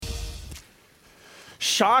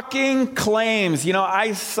Shocking claims. You know,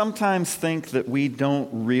 I sometimes think that we don't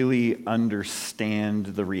really understand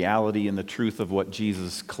the reality and the truth of what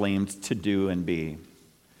Jesus claimed to do and be.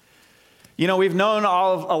 You know, we've known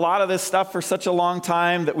a lot of this stuff for such a long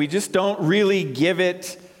time that we just don't really give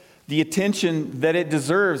it the attention that it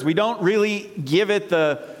deserves. We don't really give it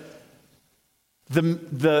the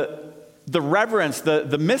reverence,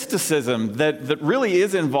 the mysticism that really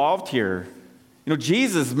is involved here. You know,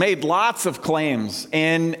 Jesus made lots of claims,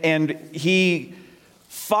 and he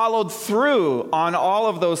followed through on all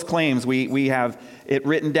of those claims. We have it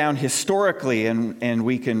written down historically, and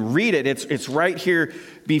we can read it. It's right here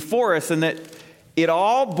before us, and that it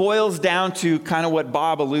all boils down to kind of what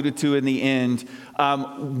Bob alluded to in the end.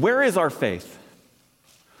 Where is our faith?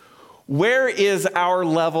 Where is our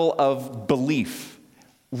level of belief?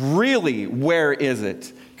 Really, where is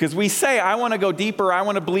it? Because we say, I want to go deeper, I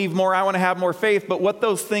want to believe more, I want to have more faith, but what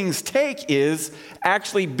those things take is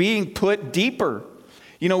actually being put deeper.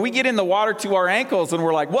 You know, we get in the water to our ankles and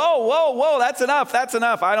we're like, whoa, that's enough,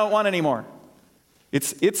 I don't want any more.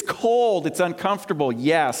 It's cold, it's uncomfortable.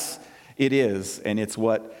 Yes, it is, and it's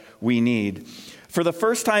what we need. For the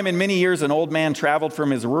first time in many years, an old man traveled from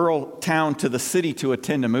his rural town to the city to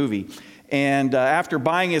attend a movie. And after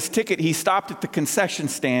buying his ticket, he stopped at the concession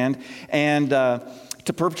stand and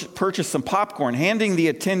to purchase some popcorn. Handing the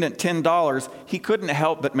attendant $10, he couldn't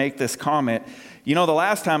help but make this comment. You know, the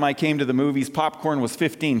last time I came to the movies, popcorn was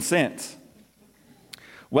 15 cents.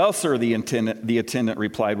 Well, sir, the attendant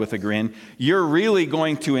replied with a grin, you're really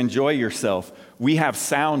going to enjoy yourself. We have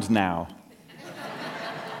sound now.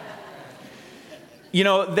 You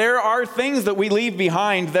know, there are things that we leave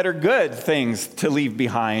behind that are good things to leave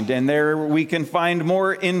behind, and there we can find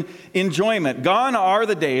more enjoyment. Gone are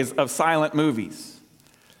the days of silent movies.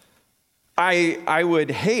 I would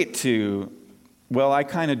hate to, well, I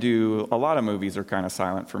kind of do, a lot of movies are kind of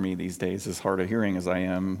silent for me these days, as hard of hearing as I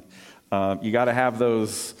am. You got to have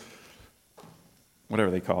those, whatever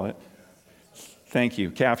they call it. Thank you,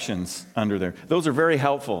 captions under there. Those are very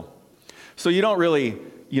helpful. So you don't really,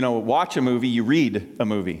 watch a movie, you read a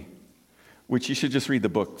movie, which you should just read the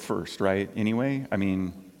book first, right? Anyway, I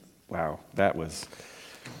mean, wow, that was.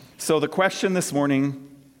 So the question this morning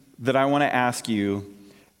that I want to ask you,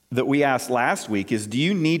 that we asked last week, is do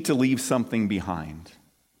you need to leave something behind?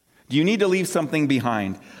 Do you need to leave something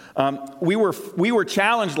behind? We were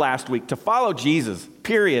challenged last week to follow Jesus,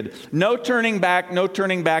 period. No turning back.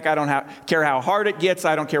 I don't care how hard it gets.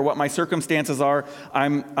 I don't care what my circumstances are.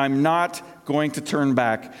 I'm not going to turn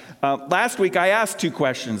back. Last week I asked two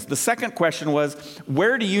questions. The second question was,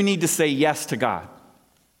 where do you need to say yes to God?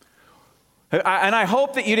 And I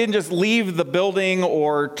hope that you didn't just leave the building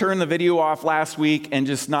or turn the video off last week and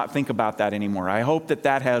just not think about that anymore. I hope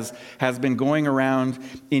that has been going around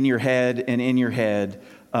in your head and in your head.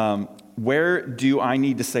 Where do I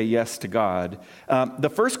need to say yes to God? The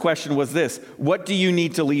first question was this: what do you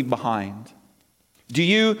need to leave behind? Do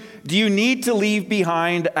you need to leave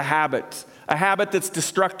behind a habit that's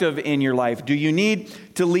destructive in your life? Do you need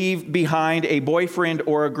to leave behind a boyfriend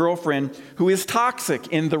or a girlfriend who is toxic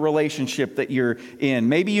in the relationship that you're in?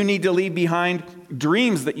 Maybe you need to leave behind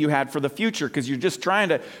dreams that you had for the future because you're just trying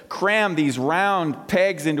to cram these round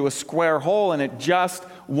pegs into a square hole and it just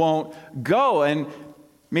won't go. And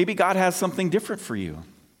maybe God has something different for you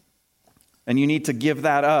and you need to give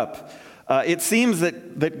that up. It seems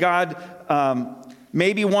that God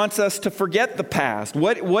maybe wants us to forget the past.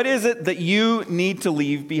 What is it that you need to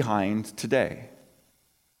leave behind today?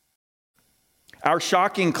 Our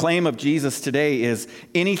shocking claim of Jesus today is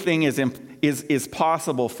anything is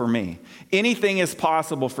possible for me. Anything is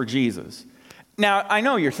possible for Jesus. Now, I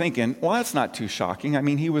know you're thinking, well, that's not too shocking. I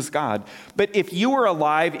mean, he was God. But if you were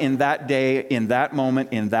alive in that day, in that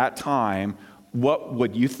moment, in that time, what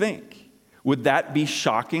would you think? Would that be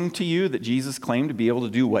shocking to you that Jesus claimed to be able to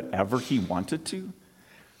do whatever he wanted to?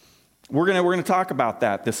 We're going to talk about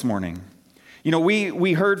that this morning. You know,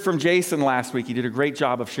 we heard from Jason last week. He did a great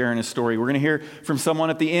job of sharing his story. We're going to hear from someone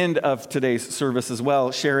at the end of today's service as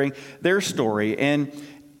well, sharing their story. And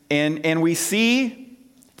we see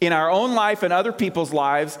in our own life and other people's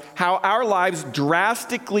lives how our lives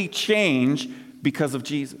drastically change because of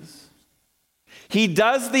Jesus. He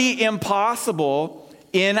does the impossible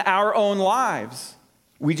in our own lives.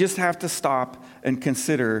 We just have to stop and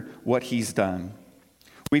consider what he's done.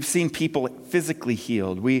 We've seen people physically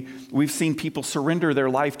healed. We've seen people surrender their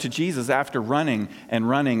life to Jesus after running. And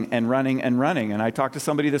I talked to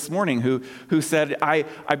somebody this morning who said,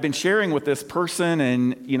 I've been sharing with this person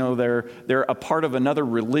and they're a part of another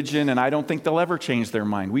religion and I don't think they'll ever change their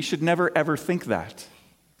mind. We should never ever think that.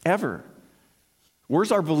 Ever.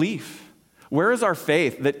 Where's our belief? Where is our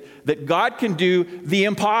faith that God can do the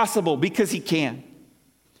impossible? Because he can.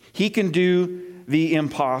 He can do the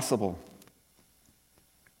impossible.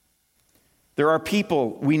 There are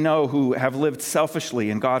people we know who have lived selfishly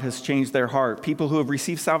and God has changed their heart. People who have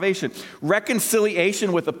received salvation,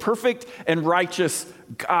 reconciliation with a perfect and righteous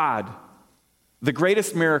God. The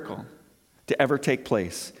greatest miracle to ever take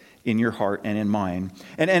place in your heart and in mine.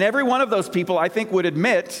 And every one of those people, I think, would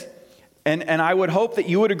admit, and I would hope that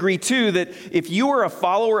you would agree too, that if you are a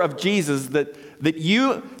follower of Jesus, that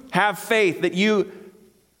you have faith, that you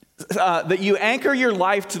anchor your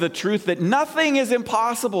life to the truth that nothing is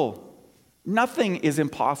impossible. Nothing is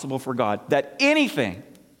impossible for God. That anything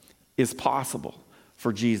is possible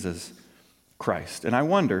for Jesus Christ. And I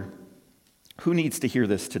wonder, who needs to hear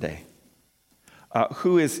this today?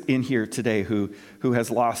 Who is in here today who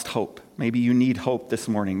has lost hope? Maybe you need hope this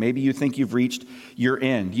morning. Maybe you think you've reached your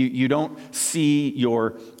end. You don't see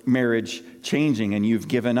your marriage changing and you've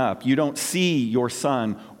given up. You don't see your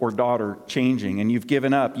son or daughter changing and you've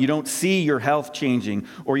given up. You don't see your health changing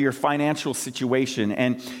or your financial situation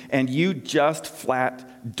and you just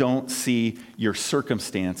flat don't see your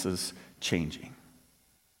circumstances changing.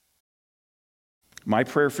 My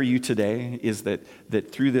prayer for you today is that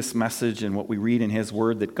through this message and what we read in his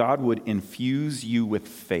word, that God would infuse you with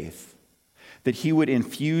faith, that he would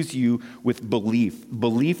infuse you with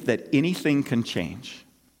belief that anything can change.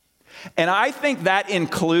 And I think that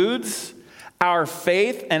includes our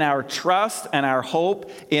faith and our trust and our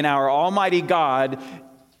hope in our Almighty God,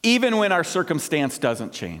 even when our circumstance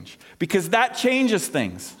doesn't change, because that changes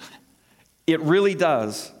things. It really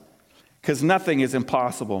does, because nothing is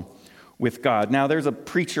impossible with God. Now, there's a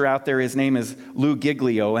preacher out there, his name is Lou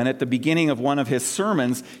Giglio, and at the beginning of one of his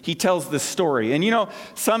sermons, he tells this story. And you know,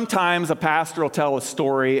 sometimes a pastor will tell a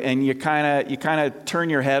story and you kind of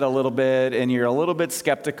turn your head a little bit and you're a little bit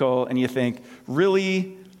skeptical and you think,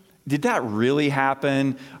 really? Did that really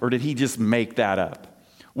happen? Or did he just make that up?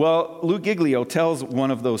 Well, Lou Giglio tells one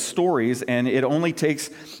of those stories, and it only takes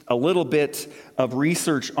a little bit of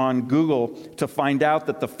research on Google to find out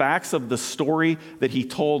that the facts of the story that he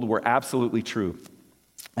told were absolutely true.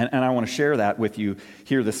 And I want to share that with you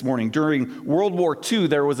here this morning. During World War II,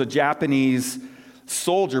 there was a Japanese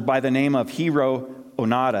soldier by the name of Hiro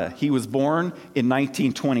Onoda. He was born in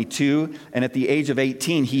 1922, and at the age of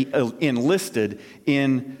 18, he enlisted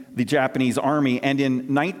in the Japanese army. And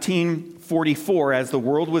in 1944, as the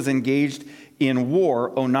world was engaged in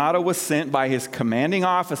war, Onoda was sent by his commanding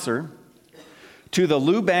officer to the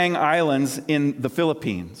Lubang Islands in the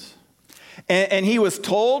Philippines. And he was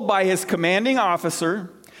told by his commanding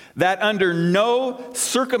officer that under no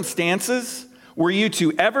circumstances were you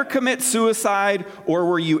to ever commit suicide or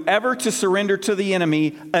were you ever to surrender to the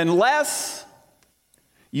enemy unless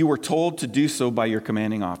you were told to do so by your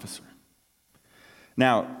commanding officer.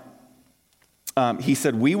 Now, he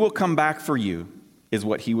said, "We will come back for you," is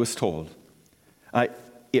what he was told.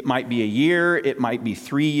 It might be a year, it might be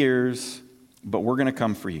 3 years, but we're going to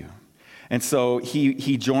come for you. And so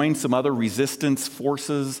he joined some other resistance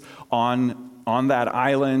forces on that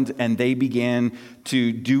island, and they began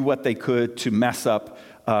to do what they could to mess up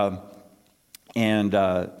and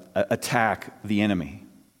attack the enemy.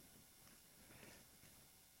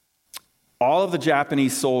 All of the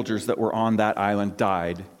Japanese soldiers that were on that island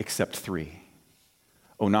died except 3.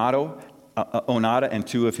 Onoda and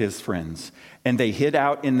 2 of his friends. And they hid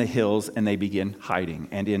out in the hills and they began hiding.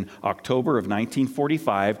 And in October of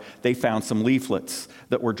 1945, they found some leaflets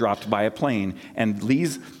that were dropped by a plane. And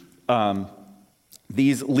these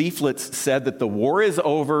leaflets said that the war is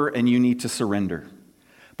over and you need to surrender.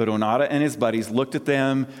 But Onoda and his buddies looked at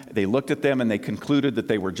them and they concluded that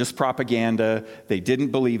they were just propaganda. They didn't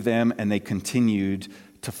believe them and they continued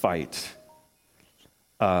to fight.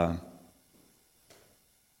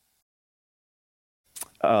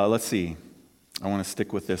 Let's see. I want to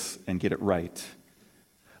stick with this and get it right.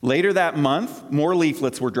 Later that month, more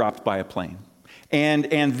leaflets were dropped by a plane.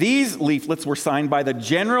 And these leaflets were signed by the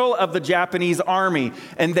general of the Japanese army.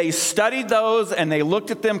 And they studied those and they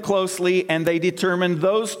looked at them closely and they determined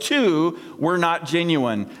those too were not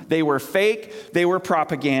genuine. They were fake. They were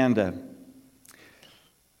propaganda.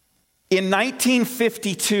 In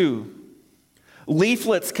 1952,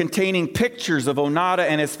 leaflets containing pictures of Onoda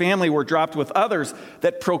and his family were dropped with others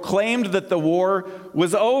that proclaimed that the war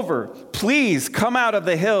was over. Please come out of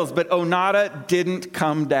the hills. But Onoda didn't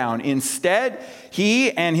come down. Instead,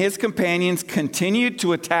 he and his companions continued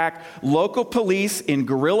to attack local police in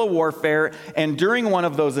guerrilla warfare. And during one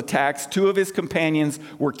of those attacks, 2 of his companions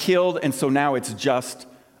were killed. And so now it's just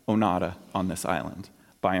Onoda on this island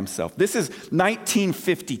by himself. This is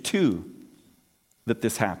 1952 that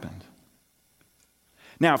this happened.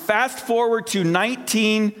 Now, fast forward to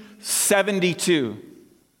 1972.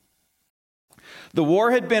 The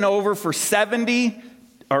war had been over for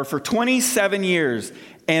 27 years,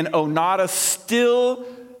 and Onoda still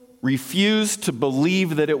refused to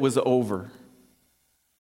believe that it was over.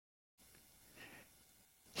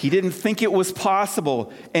 He didn't think it was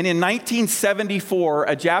possible. And in 1974,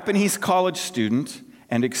 a Japanese college student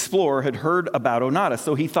and explorer had heard about Onoda.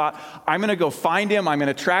 So he thought, I'm going to go find him. I'm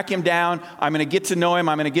going to track him down. I'm going to get to know him.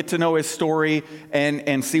 I'm going to get to know his story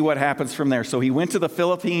and see what happens from there. So he went to the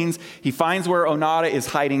Philippines. He finds where Onoda is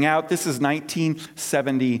hiding out. This is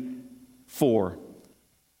 1974.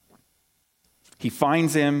 He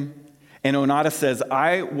finds him, and Onoda says,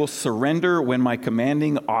 I will surrender when my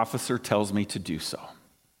commanding officer tells me to do so.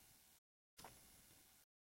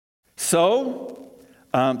 So,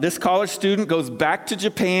 this college student goes back to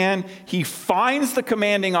Japan. He finds the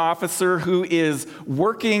commanding officer who is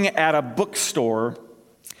working at a bookstore,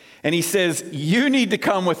 and he says, you need to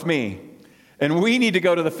come with me, and we need to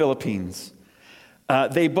go to the Philippines.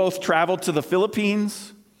 They both traveled to the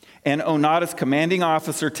Philippines, and Onoda's commanding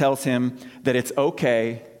officer tells him that it's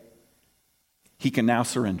okay. He can now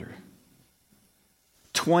surrender.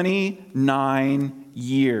 29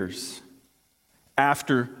 years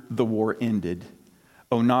after the war ended,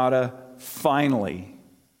 Onoda finally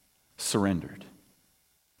surrendered.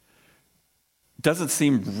 Doesn't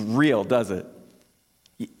seem real, does it?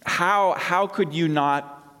 How could you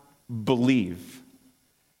not believe?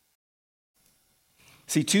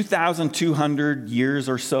 See, 2,200 years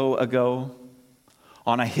or so ago,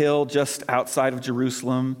 on a hill just outside of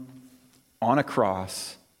Jerusalem, on a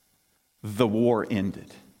cross, the war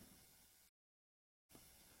ended.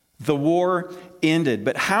 The war ended.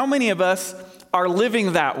 But how many of us are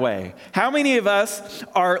living that way? How many of us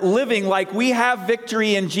are living like we have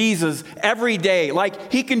victory in Jesus every day?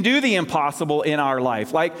 Like he can do the impossible in our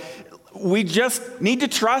life. Like we just need to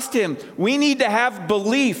trust him. We need to have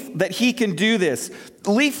belief that he can do this.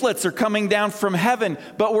 Leaflets are coming down from heaven,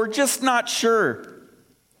 but we're just not sure.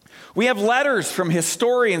 We have letters from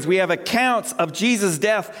historians. We have accounts of Jesus'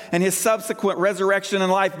 death and his subsequent resurrection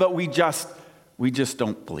and life, but we just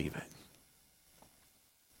don't believe it.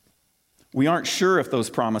 We aren't sure if those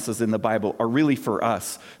promises in the Bible are really for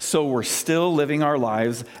us, so we're still living our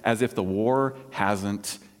lives as if the war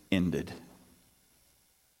hasn't ended.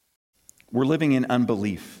 We're living in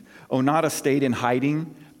unbelief. Onoda stayed in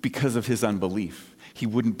hiding because of his unbelief. He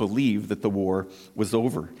wouldn't believe that the war was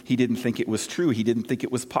over. He didn't think it was true. He didn't think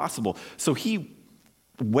it was possible. So he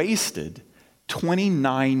wasted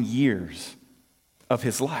 29 years of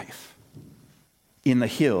his life in the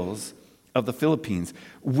hills of the Philippines.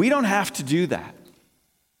 We don't have to do that.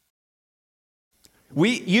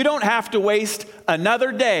 You don't have to waste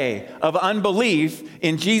another day of unbelief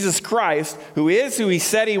in Jesus Christ, who is who he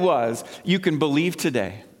said he was. You can believe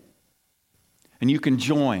today. And you can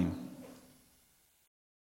join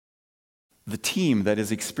the team that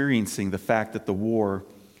is experiencing the fact that the war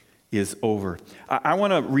is over. I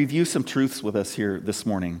want to review some truths with us here this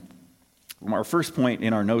morning. Our first point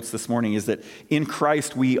in our notes this morning is that in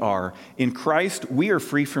Christ we are. In Christ we are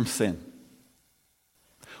free from sin.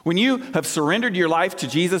 When you have surrendered your life to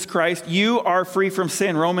Jesus Christ, you are free from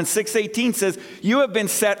sin. Romans 6:18 says, you have been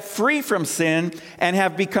set free from sin and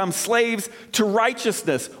have become slaves to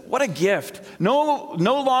righteousness. What a gift. No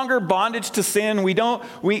longer bondage to sin. We no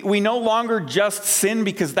longer just sin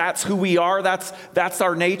because that's who we are. That's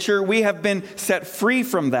our nature. We have been set free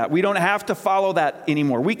from that. We don't have to follow that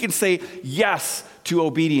anymore. We can say yes to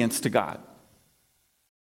obedience to God.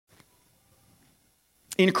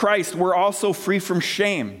 In Christ, we're also free from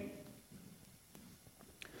shame.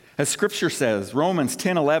 As Scripture says, Romans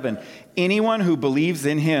 10:11, anyone who believes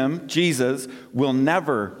in him, Jesus, will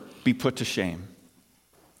never be put to shame.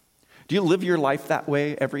 Do you live your life that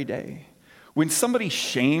way every day? When somebody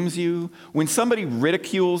shames you, when somebody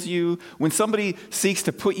ridicules you, when somebody seeks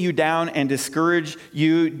to put you down and discourage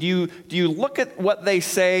you, do you look at what they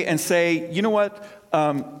say and say, you know what?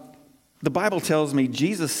 The Bible tells me,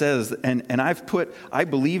 Jesus says, and I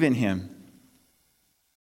believe in him.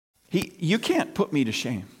 You can't put me to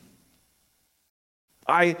shame.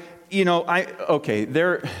 There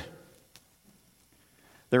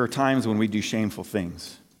are times when we do shameful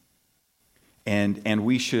things, and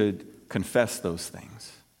we should confess those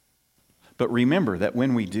things. But remember that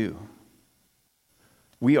when we do,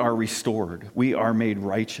 we are restored. We are made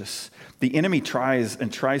righteous. The enemy tries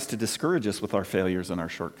to discourage us with our failures and our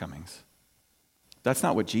shortcomings. That's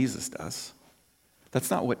not what Jesus does.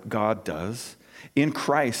 That's not what God does. In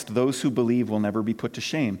Christ, those who believe will never be put to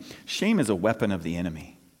shame. Shame is a weapon of the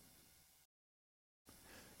enemy.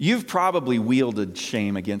 You've probably wielded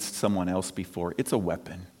shame against someone else before. It's a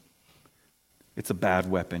weapon. It's a bad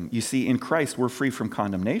weapon. You see, in Christ, we're free from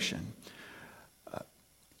condemnation.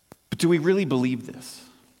 But do we really believe this?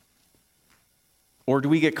 Or do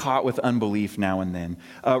we get caught with unbelief now and then?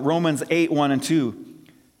 Romans 8, 1 and 2.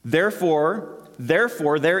 Therefore,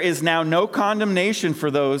 there is now no condemnation for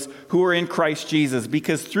those who are in Christ Jesus,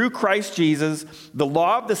 because through Christ Jesus, the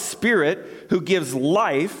law of the Spirit who gives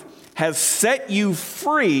life has set you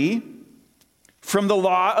free from the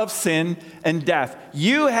law of sin and death.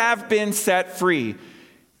 You have been set free.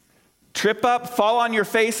 Trip up, fall on your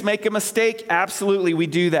face, make a mistake. Absolutely, we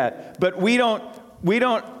do that. But we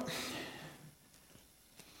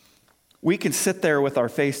can sit there with our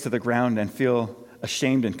face to the ground and feel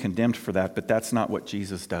ashamed and condemned for that, but that's not what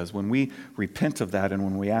Jesus does. When we repent of that and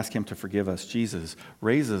when we ask him to forgive us, Jesus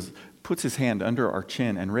puts his hand under our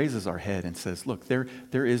chin and raises our head and says, look, there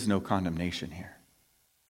is no condemnation here.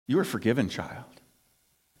 You are forgiven, child.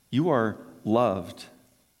 You are loved.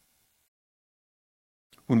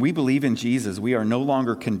 When we believe in Jesus, we are no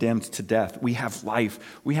longer condemned to death. We have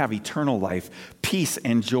life. We have eternal life. Peace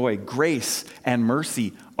and joy, grace and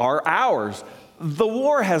mercy are ours. The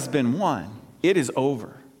war has been won. It is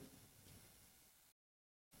over.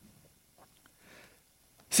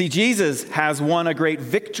 See, Jesus has won a great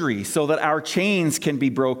victory so that our chains can be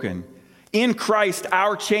broken. In Christ,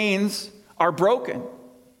 our chains are broken.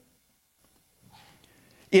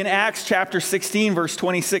 In Acts chapter 16, verse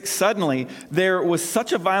 26, suddenly there was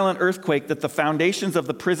such a violent earthquake that the foundations of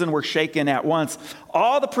the prison were shaken at once.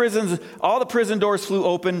 All the prison doors flew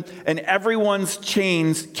open and everyone's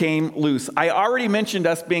chains came loose. I already mentioned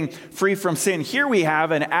us being free from sin. Here we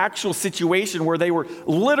have an actual situation where they were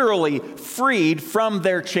literally freed from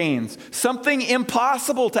their chains. Something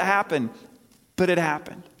impossible to happen, but it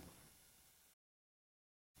happened.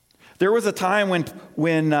 There was a time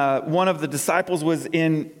when one of the disciples was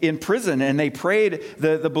in prison and they prayed,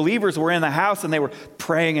 the believers were in the house and they were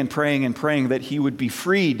praying and praying and praying that he would be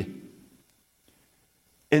freed.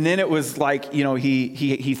 And then it was like,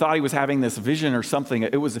 he thought he was having this vision or something.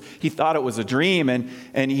 He thought it was a dream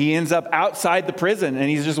and he ends up outside the prison and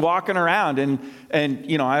he's just walking around and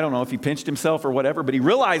I don't know if he pinched himself or whatever, but he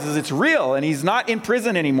realizes it's real and he's not in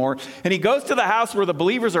prison anymore. And he goes to the house where the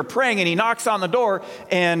believers are praying and he knocks on the door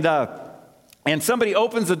and somebody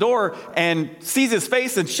opens the door and sees his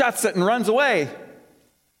face and shuts it and runs away.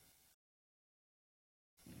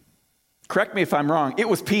 Correct me if I'm wrong. It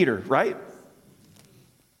was Peter, right?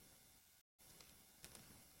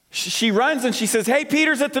 She runs and she says, hey,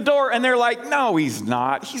 Peter's at the door. And they're like, no, he's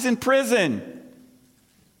not. He's in prison.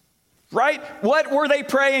 Right? What were they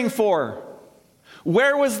praying for?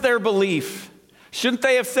 Where was their belief? Shouldn't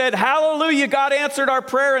they have said, hallelujah, God answered our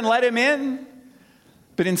prayer and let him in?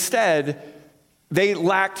 But instead, they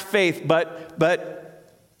lacked faith.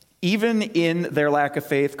 But even in their lack of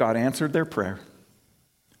faith, God answered their prayer.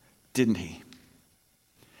 Didn't he?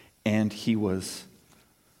 And he was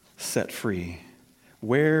set free.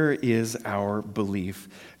 Where is our belief?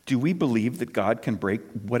 Do we believe that God can break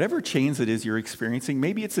whatever chains it is you're experiencing?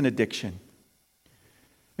 Maybe it's an addiction.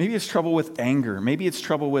 Maybe it's trouble with anger. Maybe it's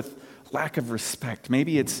trouble with lack of respect.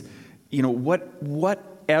 Maybe it's,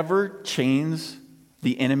 whatever chains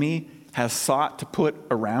the enemy has sought to put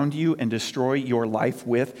around you and destroy your life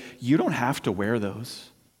with, you don't have to wear those.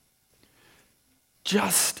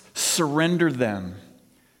 Just surrender them.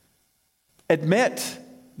 Admit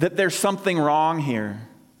that there's something wrong here.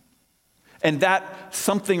 And that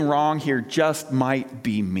something wrong here just might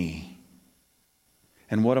be me.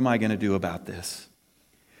 And what am I going to do about this?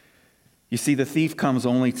 You see, the thief comes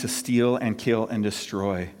only to steal and kill and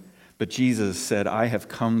destroy. But Jesus said, I have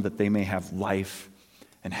come that they may have life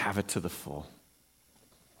and have it to the full.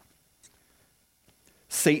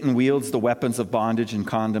 Satan wields the weapons of bondage and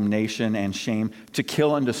condemnation and shame to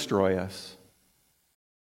kill and destroy us.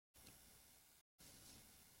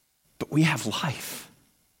 But we have life.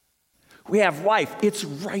 We have life. It's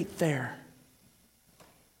right there.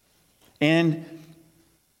 And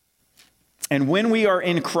when we are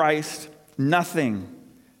in Christ, nothing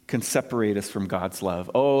can separate us from God's love.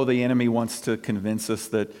 Oh, the enemy wants to convince us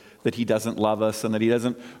that he doesn't love us and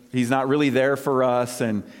that he's not really there for us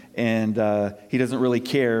and he doesn't really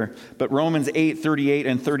care. But Romans 8:38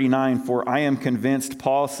 and 39, for I am convinced,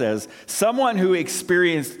 Paul says, someone who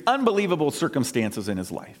experienced unbelievable circumstances in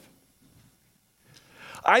his life.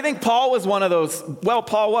 I think Paul was one of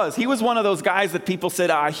those, he was one of those guys that people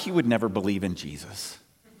said, he would never believe in Jesus.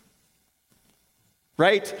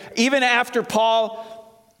 Right? Even after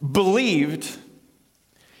Paul believed,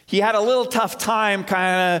 He had a little tough time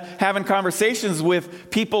kind of having conversations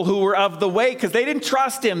with people who were of the way because they didn't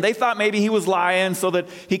trust him. They thought maybe he was lying so that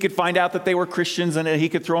he could find out that they were Christians and that he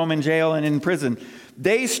could throw them in jail and in prison.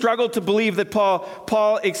 They struggled to believe that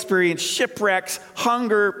Paul experienced shipwrecks,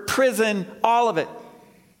 hunger, prison, all of it.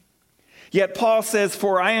 Yet Paul says,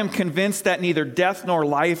 "For I am convinced that neither death nor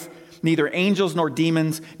life, neither angels nor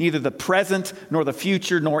demons, neither the present nor the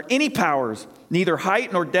future, nor any powers, neither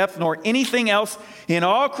height nor depth, nor anything else in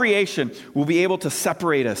all creation will be able to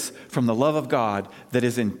separate us from the love of God that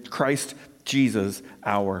is in Christ Jesus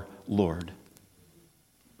our Lord."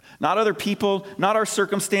 Not other people, not our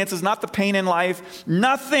circumstances, not the pain in life.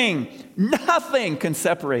 Nothing can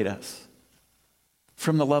separate us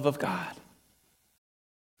from the love of God.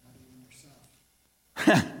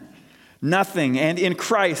 Nothing. And in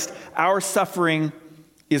Christ, our suffering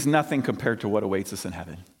is nothing compared to what awaits us in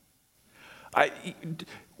heaven.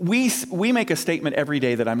 We make a statement every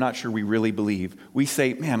day that I'm not sure we really believe. We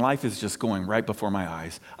say, man, life is just going right before my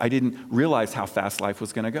eyes. I didn't realize how fast life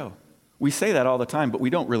was going to go. We say that all the time, but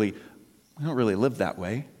we don't really live that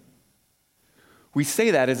way. We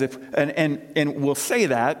say that as if, and we'll say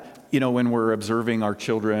that, when we're observing our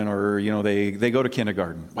children or, they go to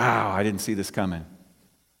kindergarten. Wow, I didn't see this coming.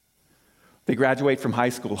 They graduate from high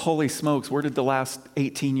school. Holy smokes, where did the last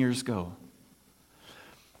 18 years go?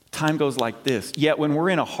 Time goes like this. Yet when we're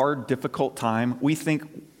in a hard, difficult time, we think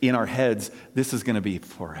in our heads, this is going to be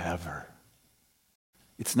forever.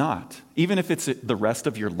 It's not. Even if it's the rest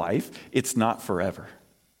of your life, it's not forever.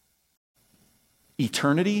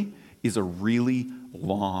 Eternity is a really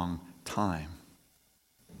long time.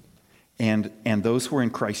 And those who are in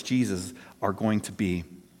Christ Jesus are going to be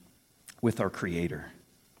with our Creator.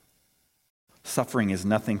 Suffering is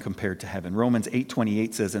nothing compared to heaven. Romans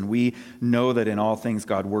 8:28 says, "And we know that in all things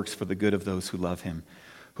God works for the good of those who love him,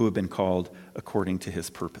 who have been called according to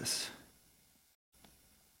his purpose."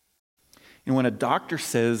 And when a doctor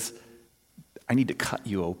says, "I need to cut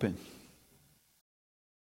you open,"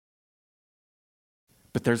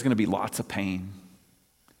 but there's going to be lots of pain,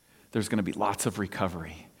 there's going to be lots of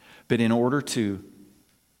recovery. But in order to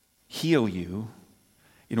heal you,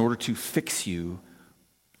 in order to fix you,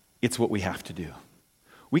 it's what we have to do.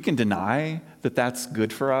 We can deny that that's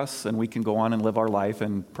good for us, and we can go on and live our life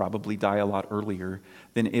and probably die a lot earlier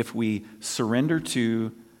than if we surrender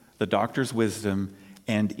to the doctor's wisdom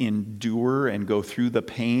and endure and go through the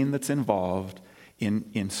pain that's involved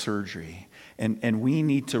in surgery. And we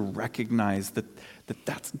need to recognize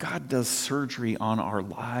that's God does surgery on our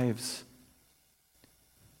lives.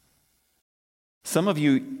 Some of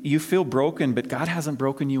you feel broken, but God hasn't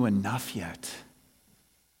broken you enough yet.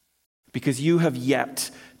 Because you have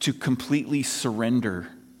yet to completely surrender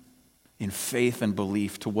in faith and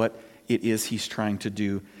belief to what it is he's trying to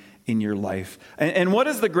do in your life. And what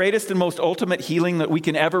is the greatest and most ultimate healing that we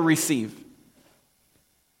can ever receive?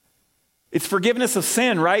 It's forgiveness of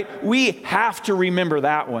sin, right? We have to remember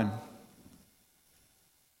that one.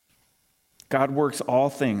 God works all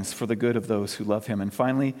things for the good of those who love him. And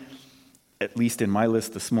finally, at least in my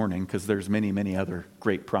list this morning, because there's many, many other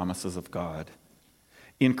great promises of God,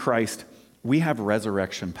 in Christ, we have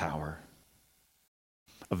resurrection power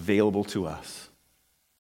available to us.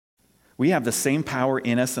 We have the same power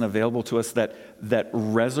in us and available to us that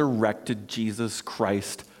resurrected Jesus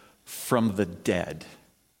Christ from the dead.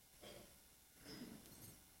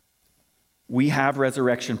 We have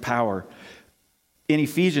resurrection power. In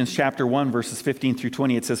Ephesians chapter 1, verses 15 through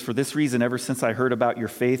 20, it says, "For this reason, ever since I heard about your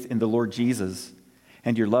faith in the Lord Jesus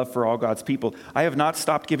and your love for all God's people, I have not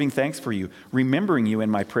stopped giving thanks for you, remembering you in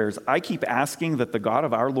my prayers. I keep asking that the God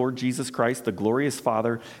of our Lord Jesus Christ, the glorious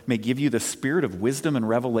Father, may give you the spirit of wisdom and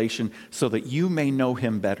revelation so that you may know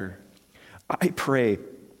him better. I pray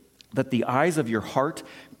that the eyes of your heart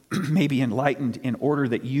may be enlightened in order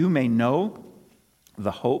that you may know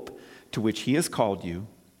the hope to which he has called you,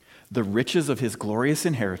 the riches of his glorious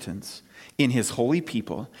inheritance in his holy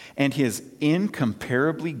people, and his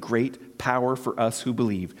incomparably great power for us who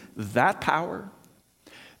believe." That power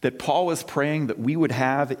that Paul was praying that we would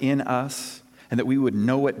have in us and that we would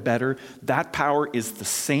know it better, that power is the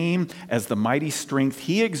same as the mighty strength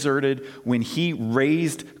he exerted when he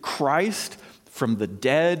raised Christ from the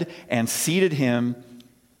dead and seated him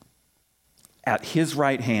at his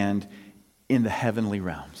right hand in the heavenly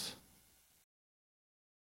realms.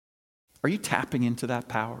 Are you tapping into that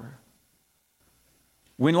power?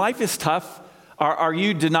 When life is tough, are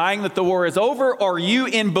you denying that the war is over, or are you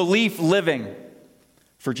in belief living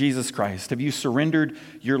for Jesus Christ? Have you surrendered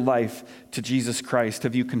your life to Jesus Christ?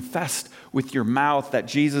 Have you confessed with your mouth that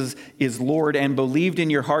Jesus is Lord and believed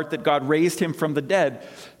in your heart that God raised him from the dead?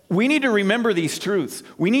 We need to remember these truths.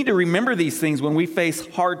 We need to remember these things when we face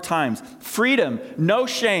hard times. Freedom, no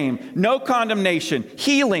shame, no condemnation,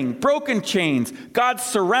 healing, broken chains, God's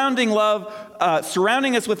surrounding love,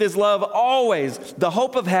 surrounding us with his love always, the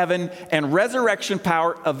hope of heaven and resurrection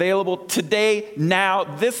power available today, now,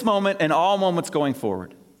 this moment, and all moments going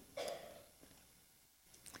forward.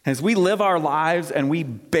 As we live our lives and we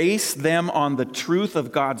base them on the truth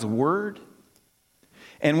of God's word,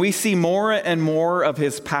 and we see more and more of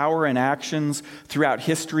his power and actions throughout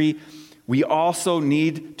history, we also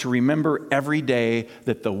need to remember every day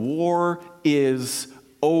that the war is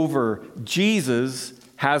over. Jesus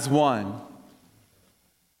has won.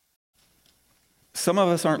 Some of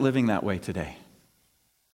us aren't living that way today.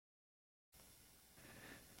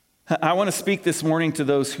 I want to speak this morning to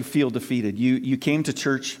those who feel defeated. You came to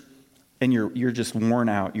church and you're just worn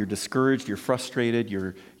out. You're discouraged. You're frustrated.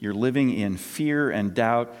 You're living in fear and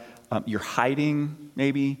doubt. You're hiding,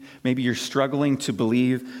 maybe. Maybe you're struggling to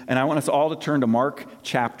believe. And I want us all to turn to Mark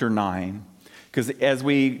chapter 9. Because as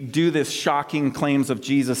we do this Shocking Claims of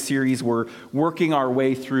Jesus series, we're working our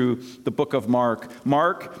way through the book of Mark.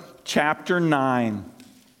 Mark chapter 9.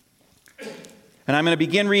 And I'm going to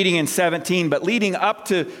begin reading in 17, but leading up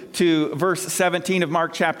to verse 17 of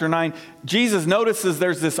Mark chapter 9, Jesus notices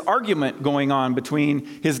there's this argument going on between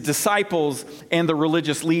his disciples and the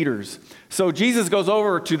religious leaders. So Jesus goes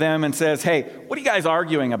over to them and says, "Hey, what are you guys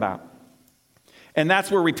arguing about?" And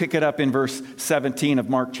that's where we pick it up in verse 17 of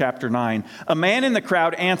Mark chapter 9. A man in the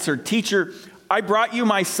crowd answered, "Teacher, I brought you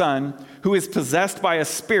my son who is possessed by a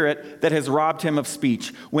spirit that has robbed him of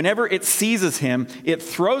speech. Whenever it seizes him, it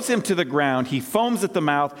throws him to the ground. He foams at the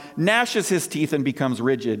mouth, gnashes his teeth, and becomes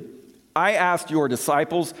rigid. I asked your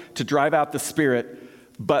disciples to drive out the spirit,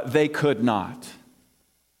 but they could not."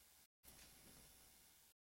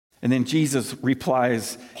 And then Jesus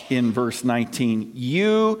replies in verse 19,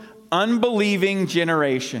 "You unbelieving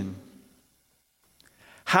generation,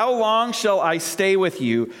 how long shall I stay with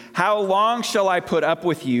you? How long shall I put up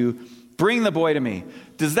with you? Bring the boy to me."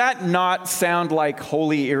 Does that not sound like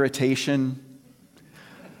holy irritation?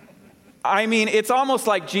 I mean, it's almost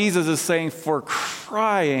like Jesus is saying, for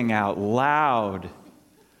crying out loud,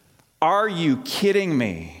 are you kidding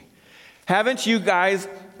me? Haven't you guys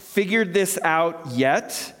figured this out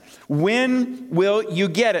yet? When will you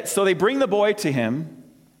get it? So they bring the boy to him,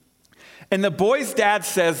 and the boy's dad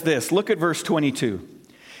says this. Look at verse 22.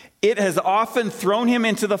 "It has often thrown him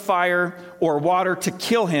into the fire or water to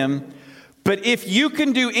kill him. But if you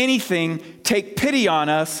can do anything, take pity on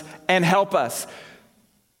us and help us."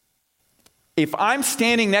 If I'm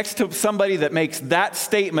standing next to somebody that makes that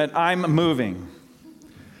statement, I'm moving.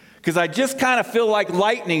 Because I just kind of feel like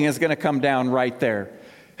lightning is going to come down right there.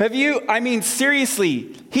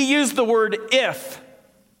 Seriously, he used the word if.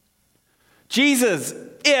 Jesus,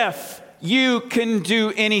 if you can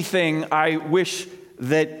do anything, I wish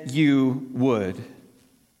that you would.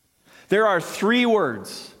 There are 3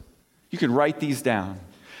 words. You can write these down.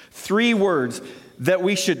 3 words that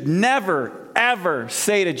we should never, ever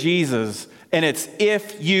say to Jesus, and it's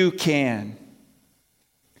 "if you can."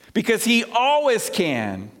 Because he always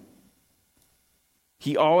can.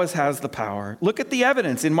 He always has the power. Look at the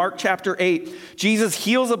evidence. In Mark chapter 8, Jesus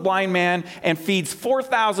heals a blind man and feeds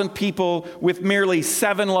 4,000 people with merely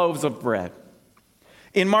 7 loaves of bread.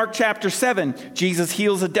 In Mark chapter 7, Jesus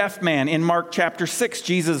heals a deaf man. In Mark chapter 6,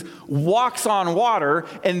 Jesus walks on water,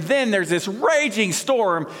 and then there's this raging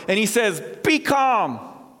storm, and he says, "Be calm."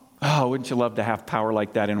 Oh, wouldn't you love to have power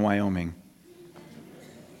like that in Wyoming?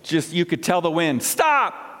 Just, you could tell the wind,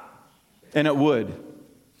 "Stop!" and it would. Have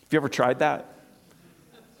you ever tried that?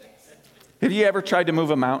 Have you ever tried to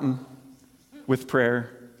move a mountain with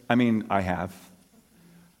prayer? I have.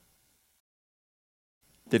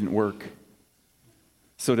 Didn't work.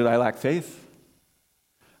 So did I lack faith?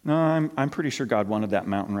 No, I'm pretty sure God wanted that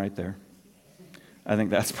mountain right there. I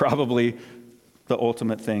think that's probably the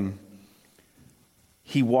ultimate thing.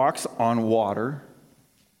 He walks on water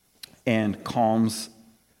and calms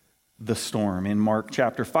the storm. In Mark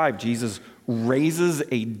chapter 5, Jesus raises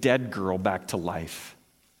a dead girl back to life.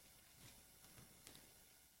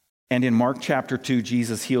 And in Mark chapter 2,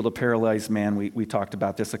 Jesus healed a paralyzed man. We talked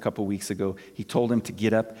about this a couple weeks ago. He told him to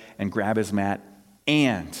get up and grab his mat,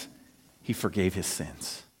 and he forgave his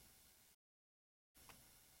sins.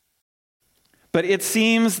 But it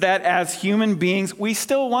seems that as human beings, we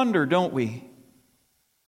still wonder, don't we?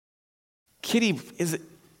 Can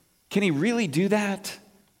he really do that?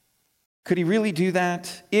 Could he really do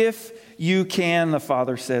that? If you can, the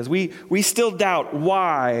Father says. We still doubt.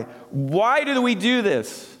 Why? Why do we do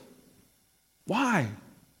this? Why?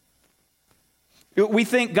 We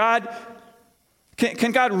think God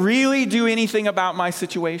Can God really do anything about my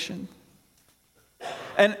situation?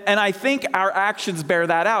 And I think our actions bear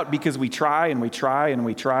that out because we try and we try and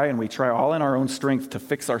we try and we try all in our own strength to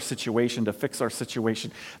fix our situation,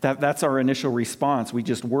 That's our initial response. We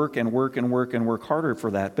just work and work and work and work harder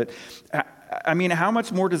for that. But I mean, how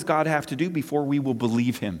much more does God have to do before we will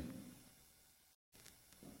believe him?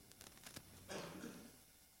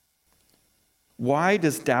 Why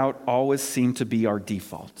does doubt always seem to be our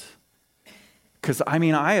default? Because, I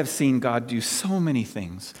mean, I have seen God do so many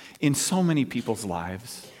things in so many people's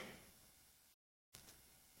lives.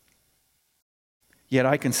 Yet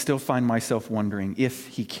I can still find myself wondering if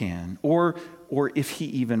he can or if he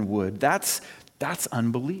even would. That's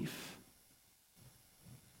unbelief.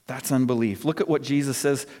 That's unbelief. Look at what Jesus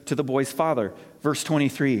says to the boy's father. Verse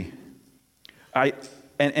 23. And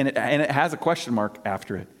it has a question mark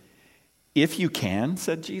after it. If you can,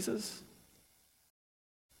 said Jesus.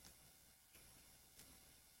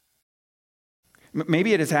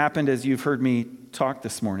 Maybe it has happened as you've heard me talk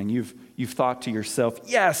this morning. You've thought to yourself,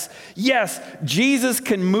 yes, Jesus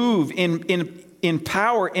can move in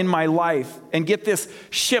power in my life and get this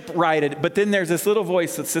ship righted. But then there's this little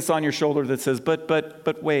voice that sits on your shoulder that says,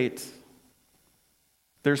 but wait.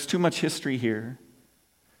 There's too much history here.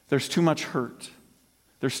 There's too much hurt.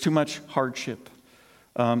 There's too much hardship.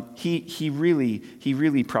 He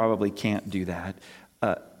really probably can't do that.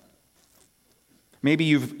 Maybe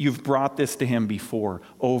you've brought this to him before,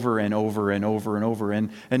 over and over and over and over,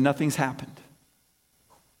 and nothing's happened.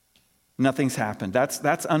 Nothing's happened.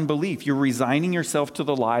 That's unbelief. You're resigning yourself to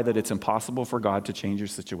the lie that it's impossible for God to change your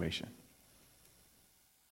situation.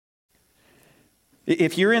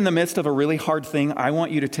 If you're in the midst of a really hard thing, I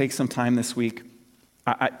want you to take some time this week.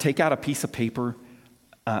 Take out a piece of paper,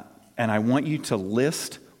 and I want you to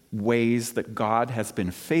list ways that God has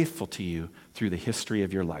been faithful to you through the history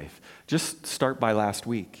of your life. Just start by last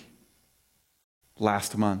week,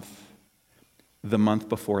 last month, the month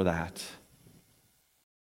before that.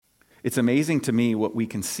 It's amazing to me what we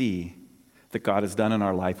can see that God has done in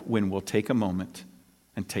our life when we'll take a moment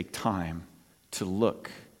and take time to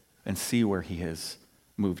look and see where he has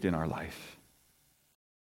moved in our life.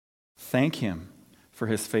 Thank him for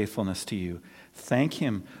his faithfulness to you. Thank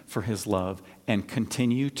him for his love and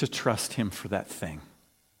continue to trust him for that thing,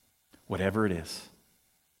 whatever it is.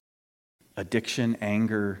 Addiction,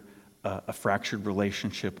 anger, a fractured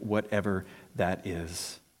relationship, whatever that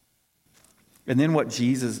is. And then what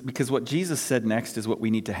Jesus said next is what we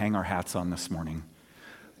need to hang our hats on this morning.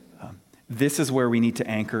 This is where we need to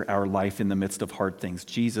anchor our life in the midst of hard things.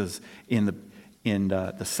 Jesus in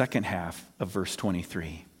the second half of verse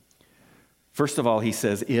 23. First of all, he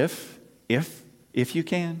says, if you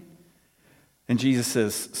can. And Jesus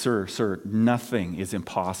says, sir, nothing is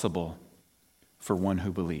impossible for one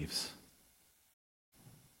who believes.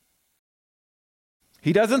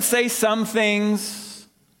 He doesn't say some things.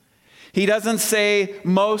 He doesn't say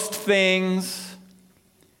most things.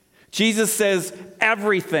 Jesus says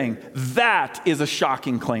everything. That is a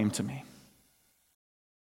shocking claim to me.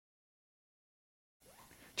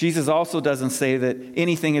 Jesus also doesn't say that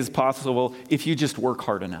anything is possible if you just work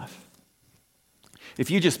hard enough. If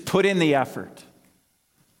you just put in the effort.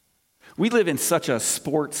 We live in such a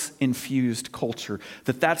sports-infused culture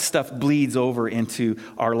that stuff bleeds over into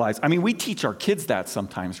our lives. I mean, we teach our kids that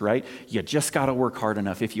sometimes, right? You just got to work hard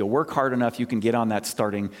enough. If you work hard enough, you can get on that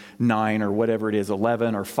starting 9 or whatever it is,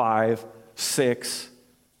 11 or 5, 6.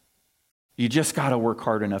 You just got to work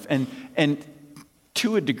hard enough. And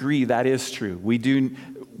to a degree, that is true. We do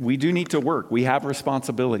need to work. We have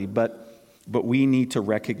responsibility, but we need to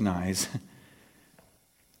recognize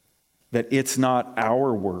that it's not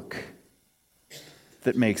our work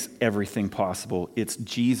that makes everything possible. It's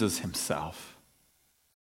Jesus himself.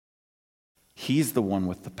 He's the one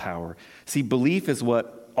with the power. See, belief is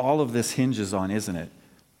what all of this hinges on, isn't it?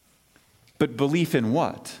 But belief in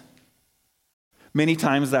what? Many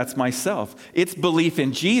times that's myself. It's belief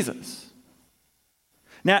in Jesus.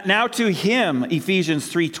 Now to him,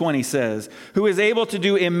 Ephesians 3:20 says, who is able to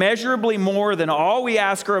do immeasurably more than all we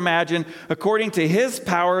ask or imagine, according to his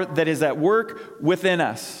power that is at work within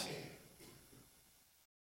us.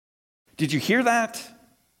 Did you hear that?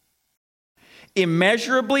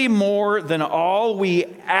 Immeasurably more than all we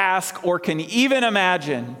ask or can even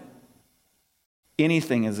imagine.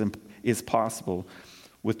 Anything is possible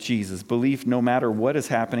with Jesus. Belief, no matter what is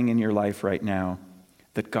happening in your life right now,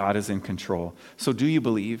 that God is in control. So do you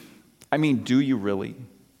believe? I mean, do you really?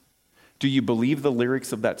 Do you believe the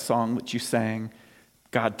lyrics of that song that you sang?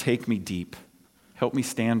 God, take me deep. Help me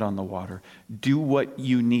stand on the water. Do what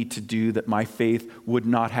you need to do that my faith would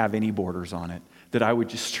not have any borders on it. That I would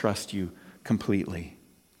just trust you completely.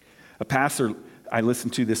 A pastor I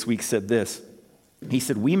listened to this week said this. He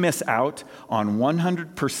said, we miss out on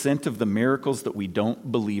 100% of the miracles that we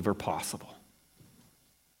don't believe are possible.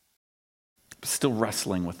 Still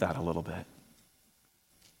wrestling with that a little bit.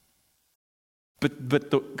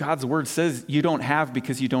 But God's word says you don't have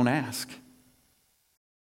because you don't ask.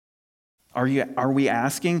 Are we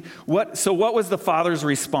asking? So what was the Father's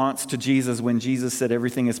response to Jesus when Jesus said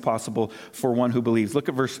everything is possible for one who believes? Look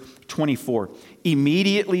at verse 24.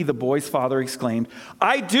 Immediately the boy's father exclaimed,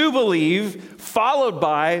 I do believe, followed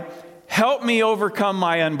by, help me overcome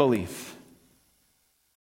my unbelief.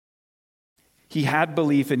 He had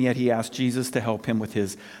belief, and yet he asked Jesus to help him with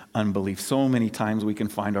his unbelief. So many times we can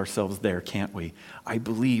find ourselves there, can't we? I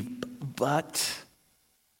believe, but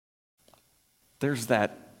there's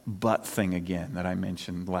that but thing again that I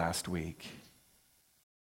mentioned last week.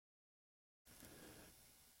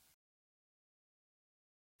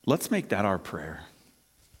 Let's make that our prayer.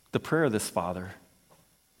 The prayer of this Father.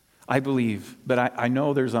 I believe, but I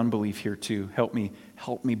know there's unbelief here too. Help me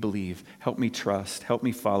believe. Help me trust. Help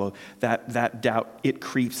me follow. That doubt, it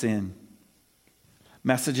creeps in.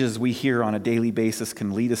 Messages we hear on a daily basis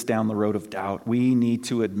can lead us down the road of doubt. We need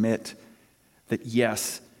to admit that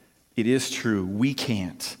yes, it is true. We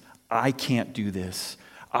can't. I can't do this.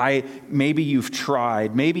 Maybe you've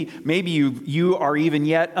tried. Maybe you are even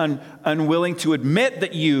yet unwilling to admit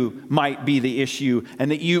that you might be the issue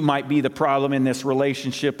and that you might be the problem in this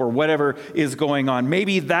relationship or whatever is going on.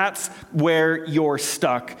 Maybe that's where you're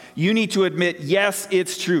stuck. You need to admit, yes,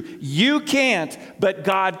 it's true. You can't, but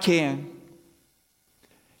God can.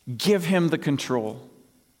 Give him the control.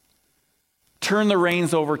 Turn the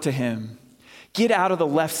reins over to him. Get out of the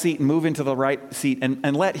left seat and move into the right seat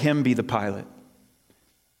and let him be the pilot.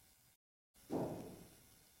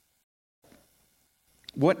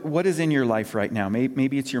 What is in your life right now?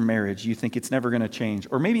 Maybe it's your marriage. You think it's never going to change.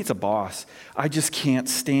 Or maybe it's a boss. I just can't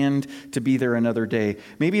stand to be there another day.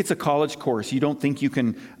 Maybe it's a college course. You don't think you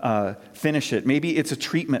can finish it. Maybe it's a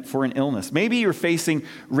treatment for an illness. Maybe you're facing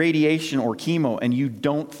radiation or chemo and you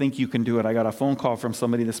don't think you can do it. I got a phone call from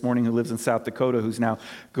somebody this morning who lives in South Dakota who's now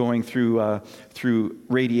going through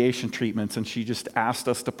radiation treatments, and she just asked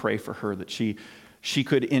us to pray for her that she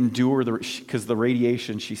could endure because the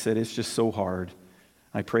radiation, she said, is just so hard.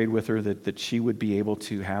 I prayed with her that she would be able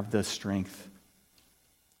to have the strength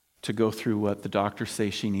to go through what the doctors say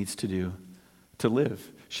she needs to do to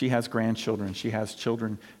live. She has grandchildren. She has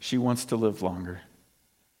children. She wants to live longer.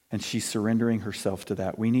 And she's surrendering herself to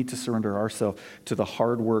that. We need to surrender ourselves to the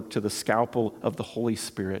hard work, to the scalpel of the Holy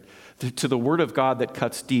Spirit, to the Word of God that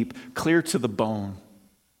cuts deep, clear to the bone,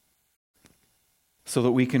 so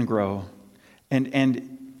that we can grow.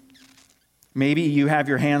 And maybe you have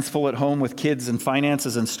your hands full at home with kids and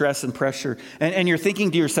finances and stress and pressure, and you're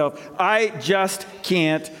thinking to yourself, I just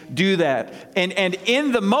can't do that. And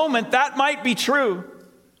in the moment, that might be true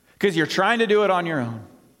because you're trying to do it on your own.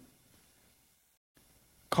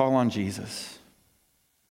 Call on Jesus.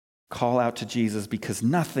 Call out to Jesus because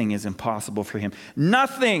nothing is impossible for him.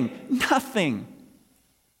 Nothing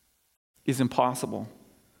is impossible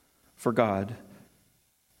for God.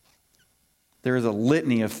 There is a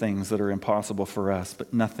litany of things that are impossible for us,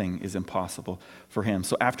 but nothing is impossible for him.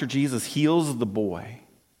 So after Jesus heals the boy,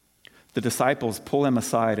 the disciples pull him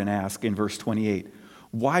aside and ask in verse 28,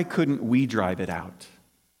 why couldn't we drive it out?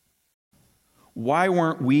 Why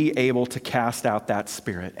weren't we able to cast out that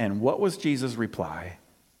spirit? And what was Jesus' reply?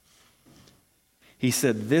 He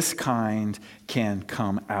said, this kind can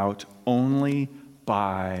come out only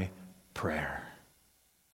by prayer.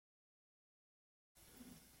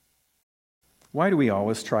 Why do we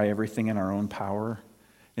always try everything in our own power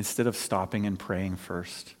instead of stopping and praying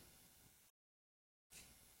first?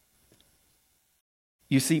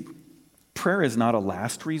 You see, prayer is not a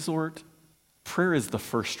last resort. Prayer is the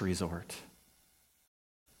first resort.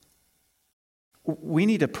 We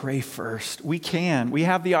need to pray first. We can. We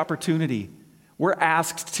have the opportunity. We're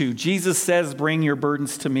asked to. Jesus says, bring your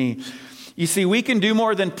burdens to me. You see, we can do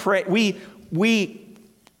more than pray.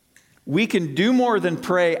 We can do more than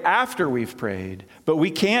pray after we've prayed, but we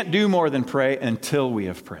can't do more than pray until we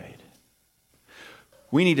have prayed.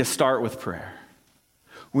 We need to start with prayer.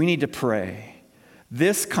 We need to pray.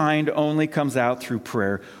 This kind only comes out through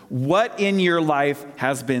prayer. What in your life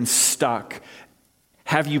has been stuck?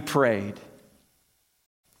 Have you prayed?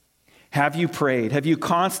 Have you prayed? Have you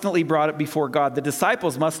constantly brought it before God? The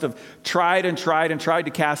disciples must have tried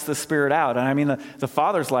to cast the spirit out. And I mean, the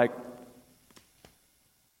Father's like,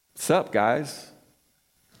 what's up, guys?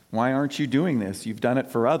 Why aren't you doing this? You've done it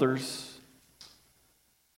for others.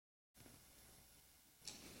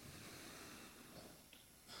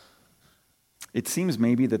 It seems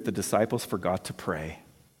maybe that the disciples forgot to pray.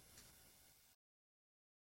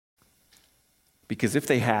 Because if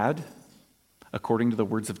they had, according to the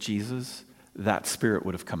words of Jesus, that Spirit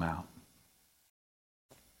would have come out.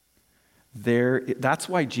 That's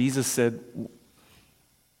why Jesus said,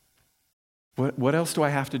 what else do I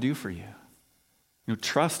have to do for you?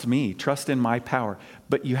 Trust me, trust in my power,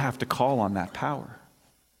 but you have to call on that power.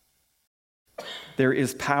 There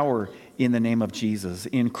is power in the name of Jesus.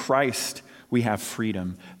 In Christ, we have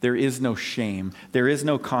freedom. There is no shame. There is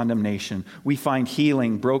no condemnation. We find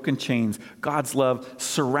healing, broken chains. God's love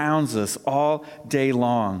surrounds us all day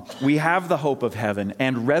long. We have the hope of heaven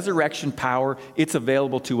and resurrection power. It's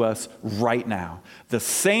available to us right now. The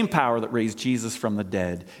same power that raised Jesus from the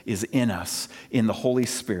dead is in us, in the Holy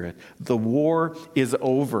Spirit. The war is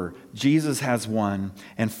over. Jesus has won.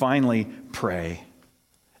 And finally, pray.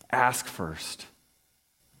 Ask first.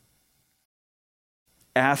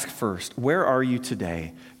 Ask first. Where are you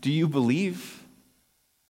today? Do you believe?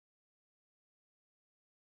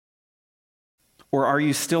 Or are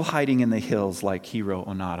you still hiding in the hills like Hiro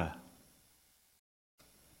Onoda?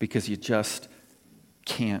 Because you just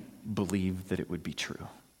can't believe that it would be true.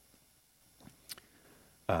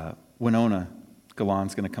 Winona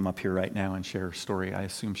Galan's going to come up here right now and share her story. I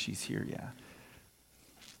assume she's here, yeah.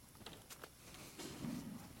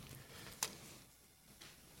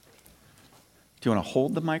 Do you want to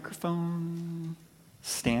hold the microphone?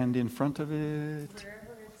 Stand in front of it?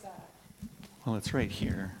 Wherever it's at. Well, it's right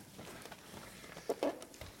here. Does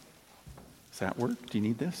that work? Do you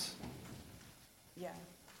need this? Yeah.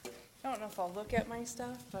 I don't know if I'll look at my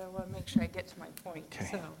stuff, but I want to make sure I get to my point.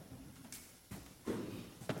 Okay.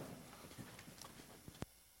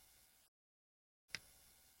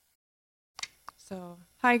 So,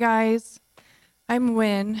 hi guys. I'm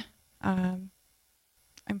Win.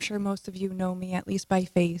 I'm sure most of you know me, at least by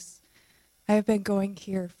face. I have been going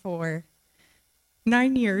here for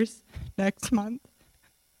 9 years next month.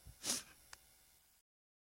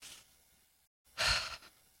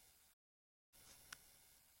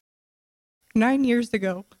 Nine years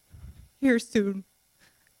ago, here soon,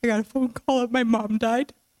 I got a phone call that my mom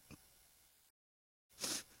died.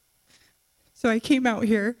 So I came out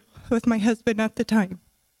here with my husband at the time.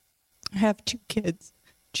 I have 2 kids,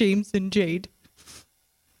 James and Jade.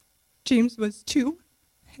 James was 2,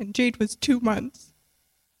 and Jade was 2 months.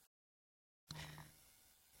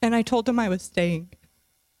 And I told him I was staying.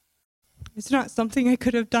 It's not something I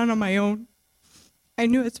could have done on my own. I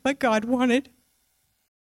knew it's what God wanted.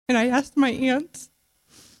 And I asked my aunts,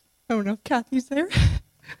 I don't know if Kathy's there,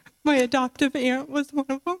 my adoptive aunt was one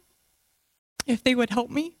of them, if they would help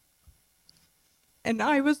me. And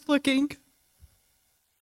I was looking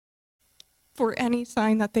for any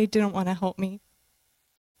sign that they didn't want to help me.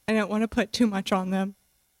 I didn't want to put too much on them.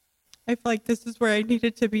 I feel like this is where I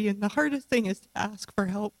needed to be, and the hardest thing is to ask for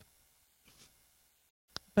help.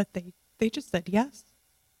 But they just said yes.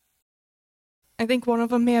 I think one of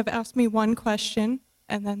them may have asked me one question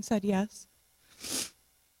and then said yes.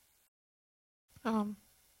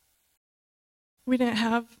 We didn't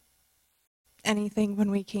have anything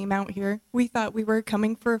when we came out here. We thought we were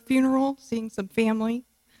coming for a funeral, seeing some family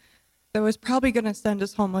that was probably going to send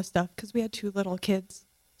us home with stuff because we had 2 little kids.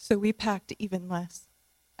 So we packed even less.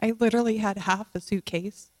 I literally had half a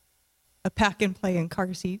suitcase, a pack and play and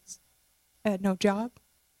car seats. I had no job.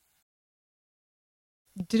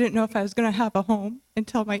 Didn't know if I was going to have a home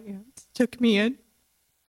until my aunts took me in.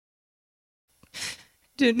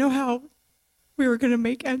 Didn't know how we were going to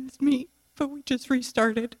make ends meet, but we just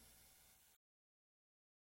restarted.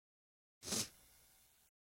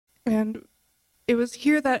 And it was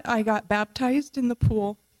here that I got baptized in the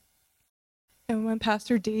pool. And when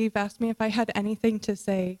Pastor Dave asked me if I had anything to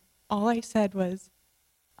say, all I said was,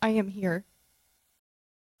 I am here.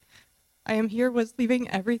 I am here was leaving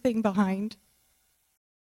everything behind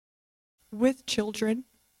with children.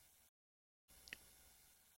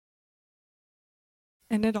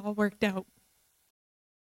 And it all worked out.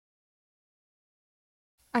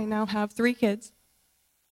 I now have 3 kids.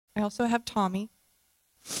 I also have Tommy.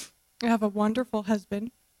 I have a wonderful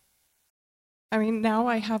husband. Now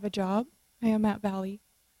I have a job. I am at Valley.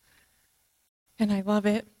 And I love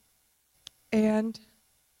it. And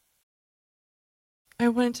I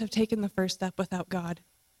wouldn't have taken the first step without God.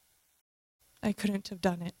 I couldn't have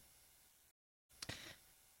done it.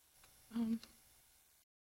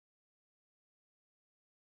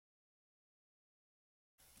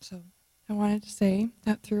 So I wanted to say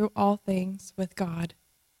that through all things with God,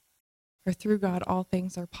 or through God, all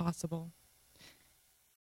things are possible.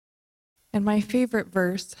 And my favorite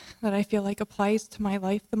verse that I feel like applies to my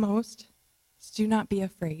life the most is do not be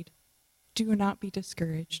afraid. do not be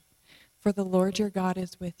discouraged, for the Lord your God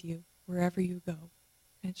is with you wherever you go.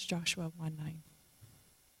 And it's Joshua 1:9.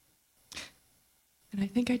 And I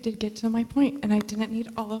think I did get to my point, and I didn't need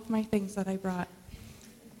all of my things that I brought.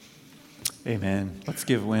 Amen. Let's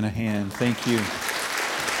give Wynn a hand. Thank you.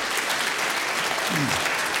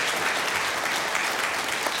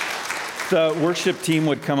 The worship team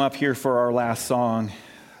would come up here for our last song.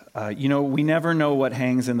 We never know what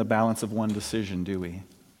hangs in the balance of one decision, do we?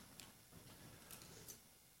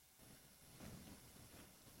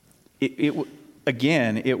 It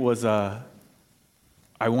was I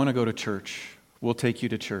want to go to church. We'll take you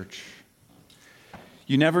to church.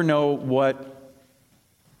 You never know what,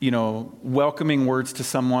 welcoming words to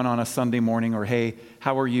someone on a Sunday morning, or, hey,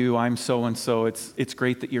 how are you? I'm so-and-so. It's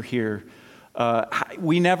great that you're here.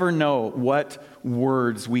 We never know what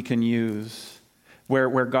words we can use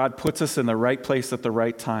where God puts us in the right place at the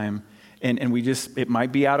right time. And it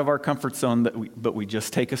might be out of our comfort zone, but we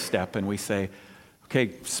just take a step and we say,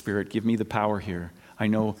 okay, Spirit, give me the power here. I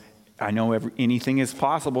know anything is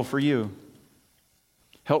possible for you.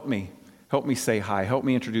 Help me say hi. Help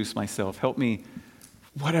me introduce myself. Help me,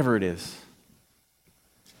 whatever it is.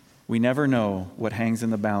 We never know what hangs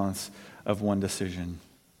in the balance of one decision.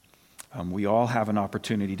 We all have an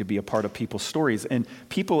opportunity to be a part of people's stories, and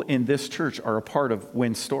people in this church are a part of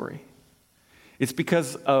Wynn's story. It's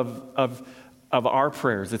because of our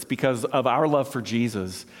prayers. It's because of our love for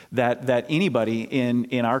Jesus that anybody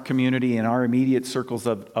in our community, in our immediate circles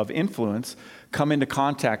of influence, come into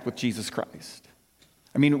contact with Jesus Christ.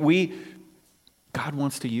 I mean, God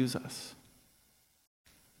wants to use us.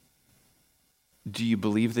 Do you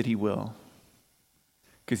believe that he will?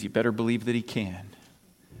 Because you better believe that he can.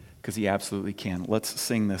 Because he absolutely can. Let's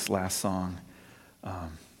sing this last song.